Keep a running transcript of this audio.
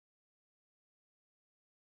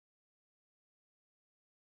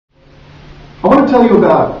I want to tell you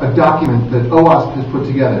about a document that OWASP has put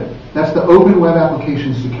together. That's the Open Web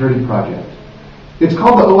Application Security Project. It's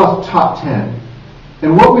called the OWASP Top 10.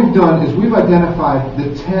 And what we've done is we've identified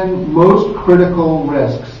the 10 most critical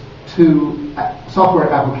risks to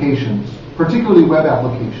software applications, particularly web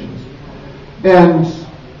applications. And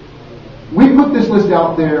we put this list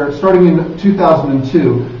out there starting in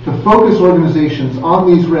 2002 to focus organizations on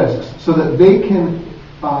these risks so that they can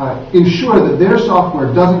ensure that their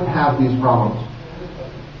software doesn't have these problems.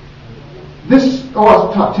 This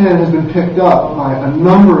OWASP Top 10 has been picked up by a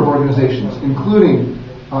number of organizations, including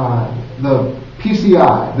the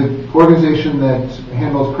PCI, the organization that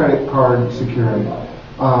handles credit card security.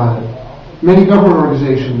 Many government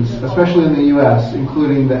organizations, especially in the US,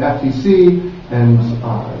 including the FTC and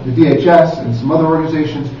the DHS and some other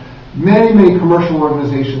organizations. Many commercial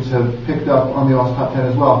organizations have picked up on the OWASP Top 10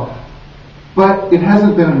 as well. But it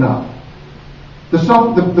hasn't been enough. The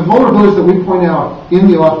vulnerabilities that we point out in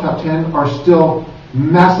the OWASP Top 10 are still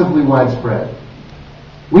massively widespread.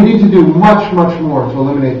 We need to do much more to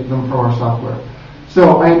eliminate them from our software.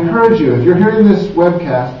 So I encourage you, if you're hearing this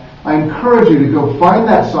webcast, I encourage you to go find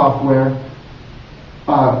that software,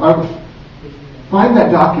 find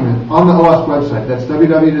that document on the OWASP website. That's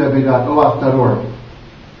www.owasp.org.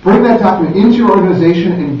 Bring that document into your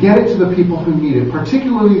organization and get it to the people who need it,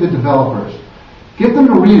 particularly the developers. Get them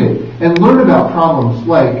to read it and learn about problems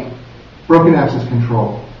like broken access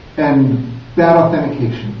control and bad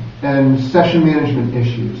authentication and session management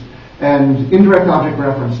issues and indirect object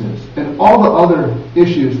references and all the other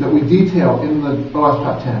issues that we detail in the OWASP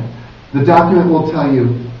Top 10. The document will tell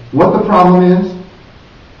you what the problem is,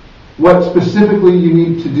 what specifically you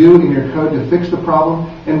need to do in your code to fix the problem,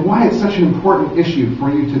 and why it's such an important issue for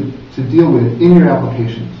you to deal with in your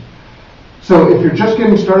applications. So if you're just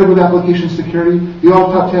getting started with application security, the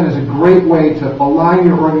OWASP Top 10 is a great way to align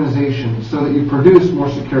your organization so that you produce more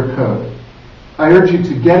secure code. I urge you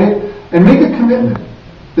to get it and make a commitment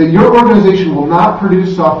that your organization will not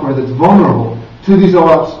produce software that's vulnerable to these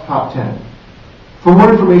OWASP Top 10. For more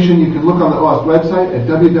information, you can look on the OWASP website at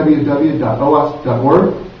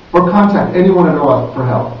www.owasp.org or contact anyone at OWASP for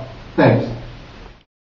help. Thanks.